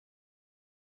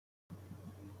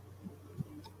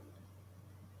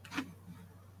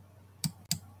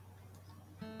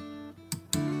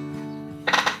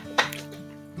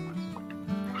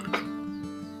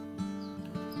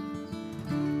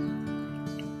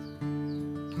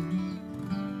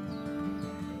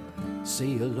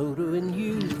Say hello to a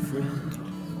new friend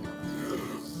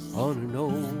on an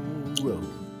old road.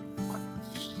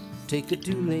 Take a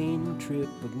two-lane trip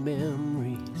of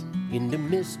memories into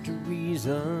mysteries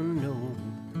unknown.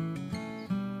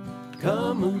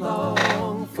 Come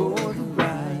along for the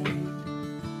ride.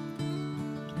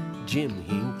 Jim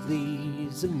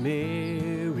Hinckley's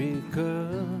America.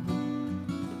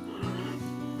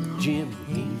 Jim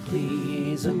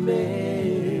Hinckley's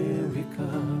America.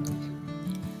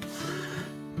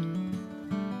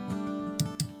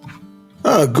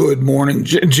 Good morning,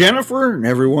 Jennifer, and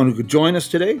everyone who could join us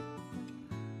today.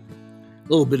 A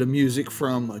little bit of music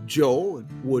from Joe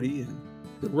and Woody and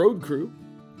the road crew.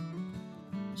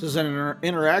 This is an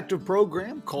interactive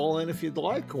program. Call in if you'd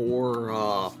like,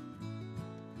 or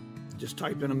just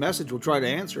type in a message. We'll try to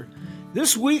answer.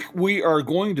 This week, we are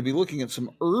going to be looking at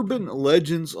some urban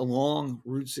legends along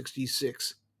Route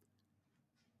 66.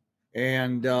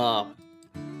 And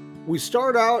we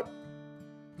start out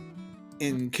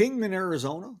in Kingman,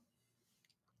 Arizona.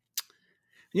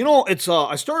 You know,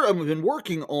 I've been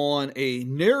working on a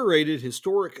narrated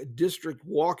historic district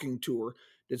walking tour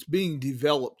that's being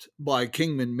developed by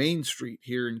Kingman Main Street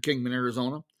here in Kingman,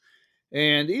 Arizona.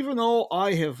 And even though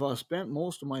I have spent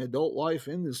most of my adult life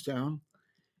in this town,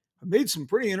 I've made some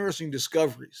pretty interesting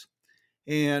discoveries.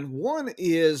 And one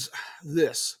is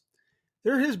this.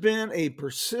 There has been a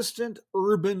persistent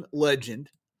urban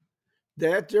legend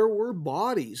that there were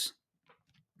bodies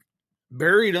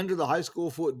buried under the high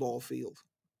school football field.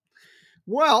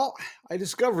 Well, I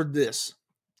discovered this.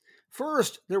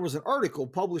 First, there was an article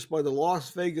published by the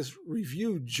Las Vegas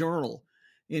Review-Journal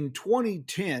in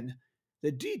 2010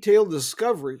 that detailed the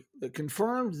discovery that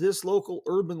confirmed this local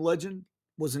urban legend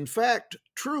was in fact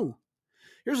true.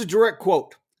 Here's a direct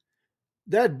quote.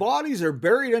 That bodies are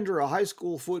buried under a high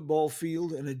school football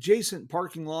field and adjacent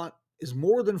parking lot is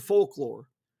more than folklore.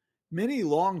 Many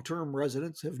long-term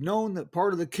residents have known that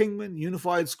part of the Kingman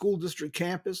Unified School District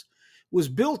campus was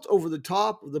built over the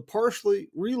top of the partially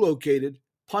relocated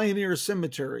Pioneer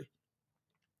Cemetery.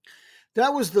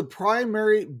 That was the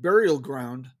primary burial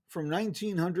ground from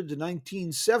 1900 to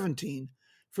 1917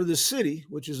 for the city,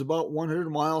 which is about 100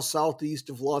 miles southeast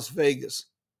of Las Vegas.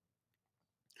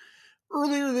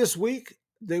 Earlier this week,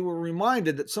 they were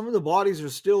reminded that some of the bodies are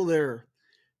still there.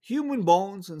 Human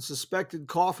bones and suspected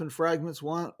coffin fragments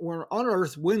were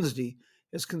unearthed Wednesday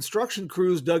as construction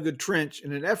crews dug a trench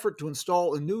in an effort to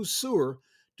install a new sewer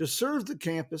to serve the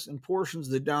campus and portions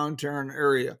of the downtown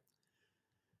area.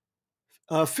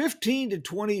 15 to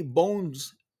 20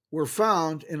 bones were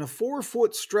found in a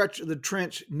 4-foot stretch of the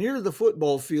trench near the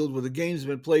football field where the games have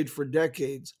been played for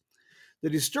decades.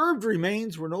 The disturbed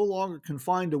remains were no longer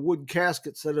confined to wood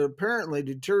caskets that had apparently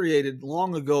deteriorated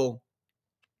long ago.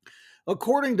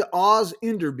 According to Oz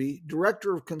Enderby,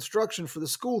 director of construction for the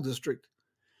school district,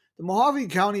 the Mojave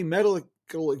County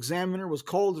medical examiner was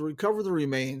called to recover the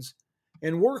remains,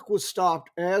 and work was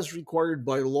stopped as required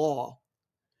by law.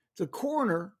 The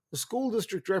coroner, the school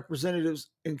district representatives,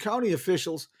 and county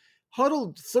officials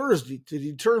huddled Thursday to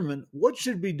determine what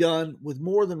should be done with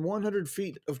more than 100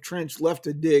 feet of trench left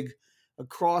to dig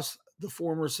across the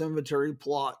former cemetery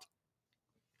plot.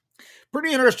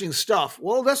 Pretty interesting stuff.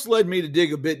 Well, this led me to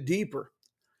dig a bit deeper.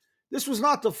 This was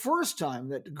not the first time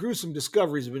that gruesome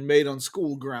discoveries have been made on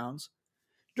school grounds.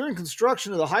 During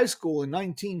construction of the high school in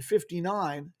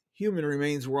 1959, human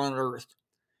remains were unearthed.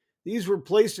 These were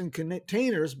placed in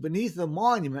containers beneath a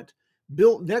monument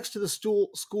built next to the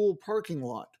school parking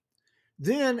lot.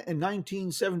 Then, in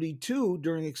 1972,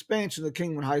 during expansion of the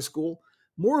Kingman High School,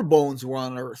 more bones were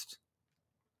unearthed.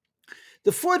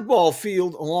 The football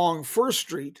field along First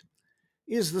Street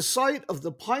is the site of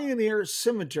the Pioneer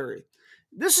Cemetery.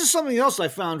 This is something else I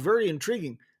found very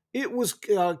intriguing. It was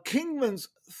Kingman's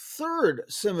third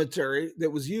cemetery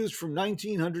that was used from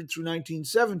 1900 through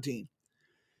 1917.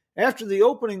 After the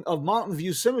opening of Mountain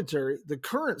View Cemetery, the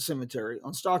current cemetery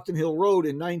on Stockton Hill Road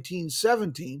in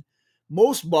 1917,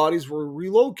 most bodies were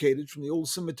relocated from the old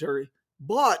cemetery,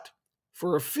 but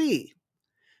for a fee.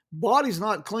 Bodies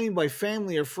not claimed by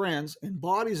family or friends and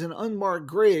bodies in unmarked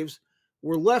graves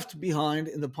were left behind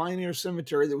in the Pioneer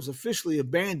Cemetery that was officially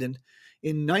abandoned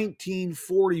in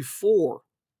 1944.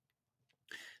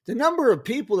 The number of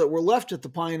people that were left at the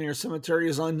Pioneer Cemetery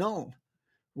is unknown.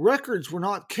 Records were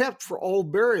not kept for all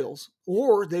burials,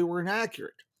 or they were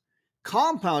inaccurate.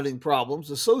 Compounding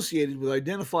problems associated with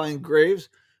identifying graves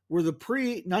were the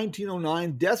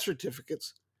pre-1909 death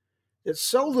certificates that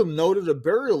seldom noted a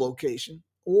burial location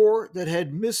or that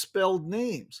had misspelled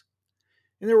names.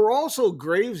 And there were also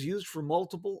graves used for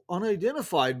multiple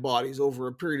unidentified bodies over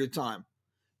a period of time.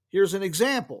 Here's an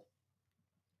example.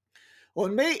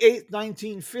 On May 8,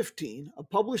 1915, a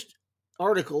published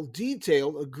article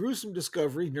detailed a gruesome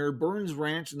discovery near Burns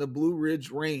Ranch in the Blue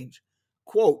Ridge Range.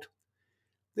 Quote,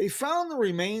 they found the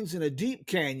remains in a deep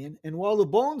canyon, and while the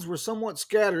bones were somewhat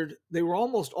scattered, they were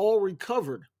almost all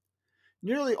recovered.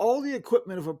 Nearly all the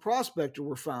equipment of a prospector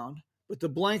were found, but the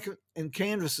blanket and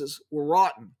canvases were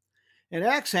rotten. An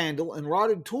axe handle and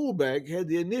rotted tool bag had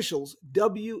the initials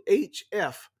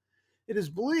WHF. It is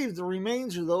believed the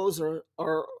remains of those are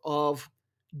of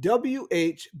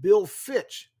W.H. Bill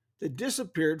Fitch that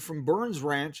disappeared from Burns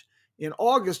Ranch in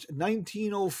August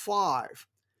 1905.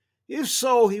 If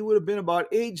so, he would have been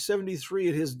about age 73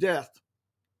 at his death.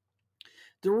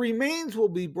 The remains will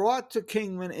be brought to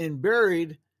Kingman and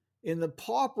buried in the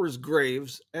paupers'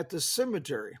 graves at the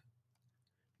cemetery.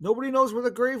 Nobody knows where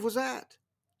the grave was at.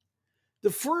 The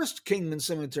first Kingman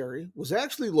Cemetery was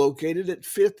actually located at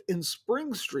 5th and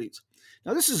Spring Streets.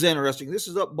 Now, this is interesting. This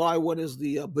is up by what is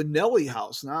the Benelli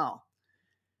House now.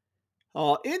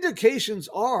 Indications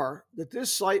are that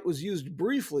this site was used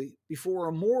briefly before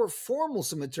a more formal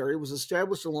cemetery was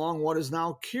established along what is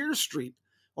now Kear Street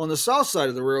on the south side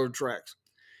of the railroad tracks.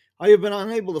 I have been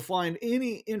unable to find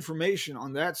any information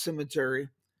on that cemetery,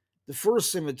 the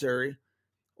first cemetery,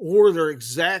 or their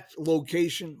exact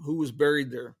location, who was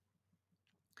buried there.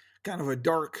 Kind of a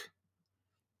dark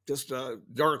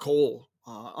hole,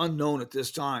 unknown at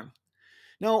this time.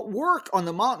 Now, work on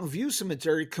the Mountain View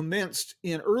Cemetery commenced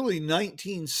in early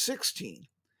 1916.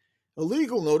 A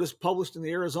legal notice published in the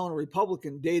Arizona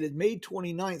Republican dated May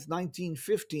 29,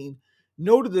 1915,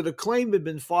 noted that a claim had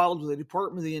been filed with the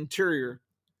Department of the Interior,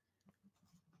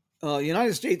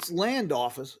 United States Land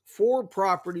Office, for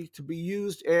property to be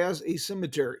used as a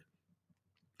cemetery.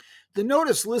 The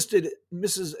notice listed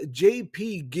Mrs.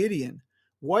 J.P. Gideon,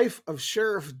 wife of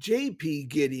Sheriff J.P.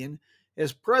 Gideon,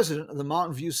 as president of the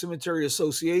Mountain View Cemetery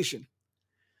Association.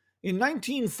 In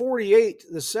 1948,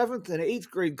 the 7th and 8th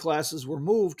grade classes were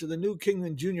moved to the new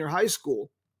Kingman Junior High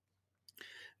School,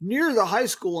 near the high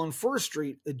school on First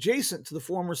Street, adjacent to the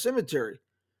former cemetery.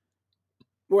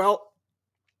 Well,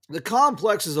 the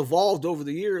complex has evolved over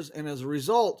the years, and as a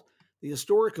result, the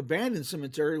historic abandoned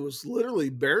cemetery was literally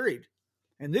buried,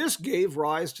 and this gave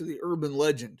rise to the urban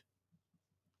legend.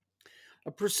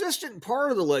 A persistent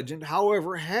part of the legend,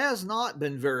 however, has not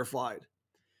been verified.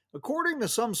 According to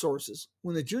some sources,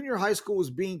 when the junior high school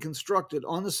was being constructed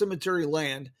on the cemetery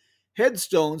land,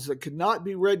 headstones that could not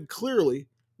be read clearly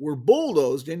were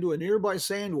bulldozed into a nearby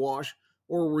sand wash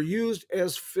or were used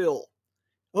as fill.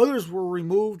 Others were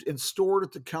removed and stored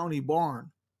at the county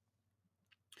barn.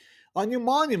 A new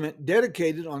monument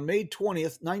dedicated on May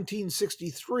 20th,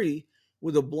 1963,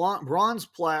 with a bronze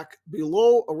plaque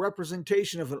below a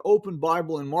representation of an open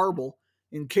Bible in marble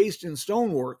encased in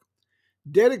stonework,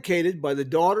 dedicated by the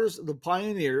Daughters of the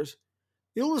Pioneers,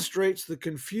 illustrates the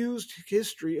confused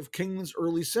history of Kingman's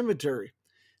early cemetery.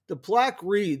 The plaque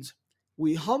reads,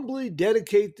 "We humbly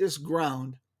dedicate this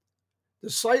ground,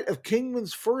 the site of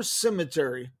Kingman's first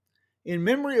cemetery, in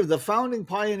memory of the founding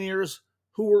pioneers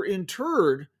who were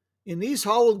interred in these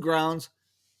hallowed grounds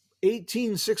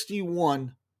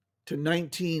 1861 to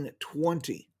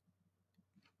 1920.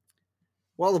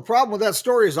 Well, the problem with that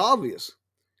story is obvious.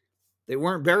 They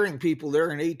weren't burying people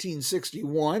there in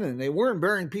 1861, and they weren't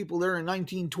burying people there in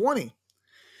 1920.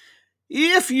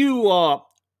 If you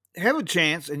have a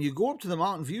chance and you go up to the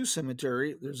Mountain View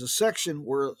Cemetery, there's a section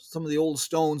where some of the old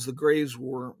stones, the graves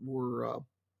were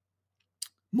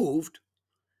moved.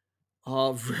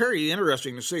 Very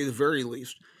interesting, to say the very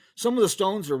least. Some of the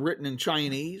stones are written in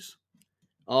Chinese.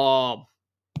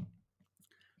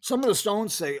 Some of the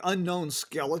stones say unknown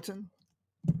skeleton.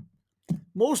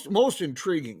 Most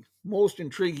intriguing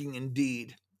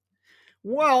indeed.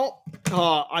 Well,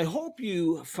 I hope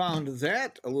you found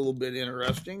that a little bit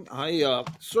interesting. I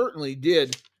certainly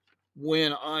did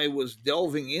when I was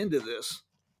delving into this.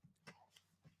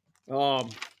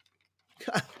 The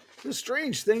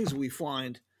strange things we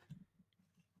find.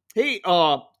 Hey,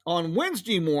 on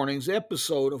Wednesday morning's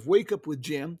episode of Wake Up with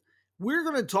Jim, we're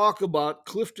going to talk about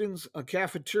Clifton's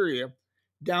Cafeteria,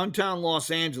 downtown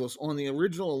Los Angeles, on the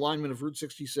original alignment of Route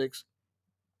 66,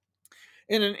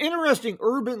 and an interesting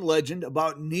urban legend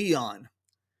about neon.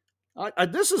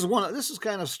 This is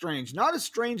kind of strange. Not as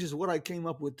strange as what I came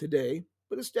up with today,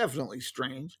 but it's definitely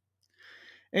strange.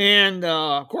 And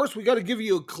of course, we got to give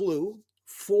you a clue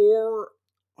for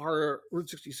our Route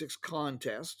 66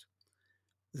 contest.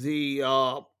 The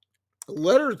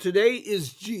letter today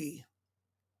is G.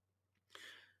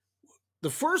 The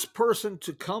first person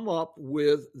to come up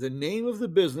with the name of the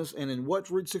business and in what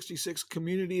Route 66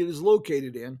 community it is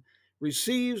located in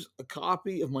receives a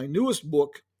copy of my newest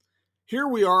book, Here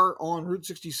We Are on Route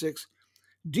 66,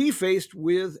 defaced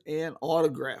with an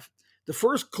autograph. The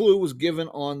first clue was given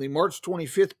on the March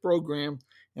 25th program,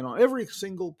 and on every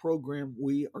single program,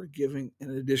 we are giving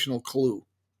an additional clue.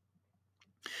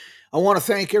 I want to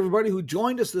thank everybody who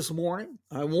joined us this morning.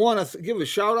 I want to give a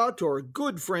shout out to our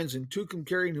good friends in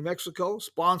Tucumcari, New Mexico,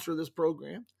 sponsor this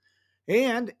program.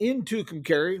 And in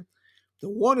Tucumcari, the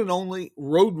one and only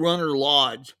Roadrunner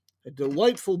Lodge, a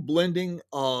delightful blending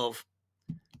of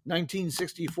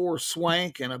 1964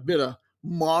 swank and a bit of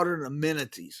modern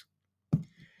amenities.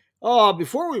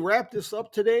 Before we wrap this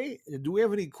up today, do we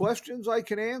have any questions I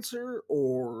can answer,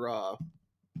 or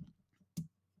do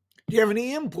you have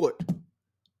any input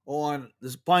on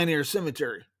this Pioneer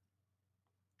Cemetery?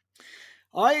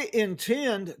 I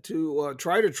intend to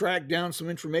try to track down some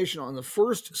information on the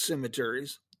first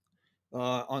cemeteries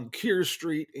on Kear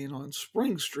Street and on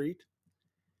Spring Street.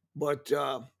 But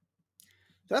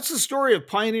that's the story of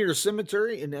Pioneer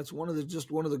Cemetery, and that's one of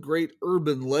the great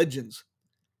urban legends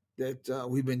that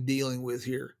we've been dealing with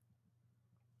here.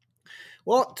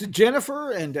 Well, to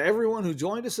Jennifer and to everyone who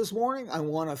joined us this morning, I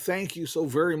want to thank you so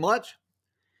very much.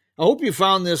 I hope you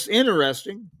found this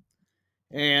interesting.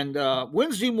 And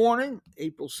Wednesday morning,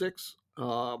 April 6th,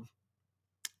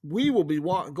 we will be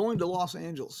going to Los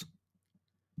Angeles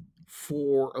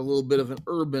for a little bit of an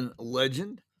urban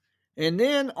legend. And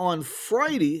then on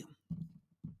Friday,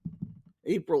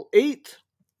 April 8th,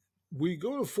 we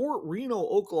go to Fort Reno,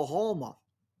 Oklahoma.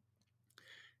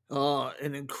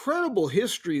 An incredible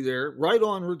history there, right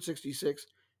on Route 66.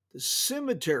 The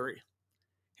cemetery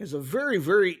has a very,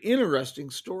 very interesting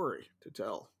story to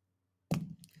tell.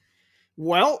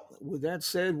 Well, with that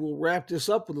said, we'll wrap this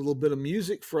up with a little bit of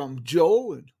music from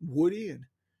Joe and Woody and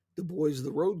the boys of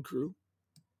the road crew.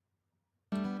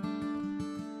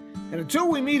 And until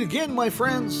we meet again, my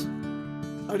friends,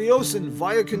 adios and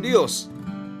vaya con Dios.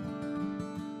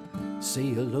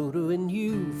 Say hello to a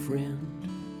new friend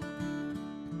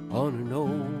on an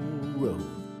old road.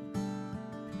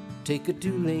 Take a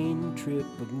 2-lane trip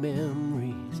of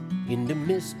memories into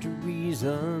mysteries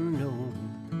unknown.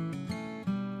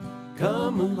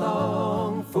 Come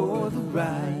along for the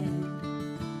ride.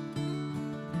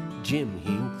 Jim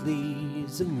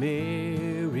Hinckley's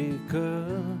America.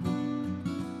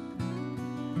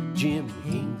 Jim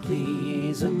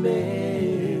Hinckley's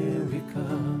America.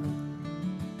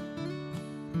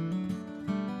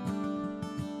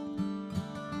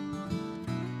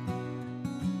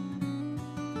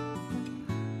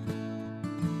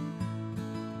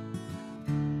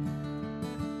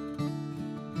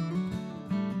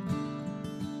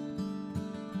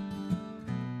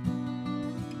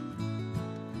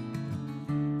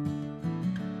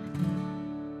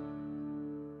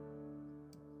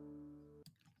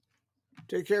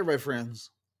 Take care, my friends.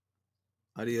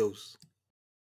 Adios.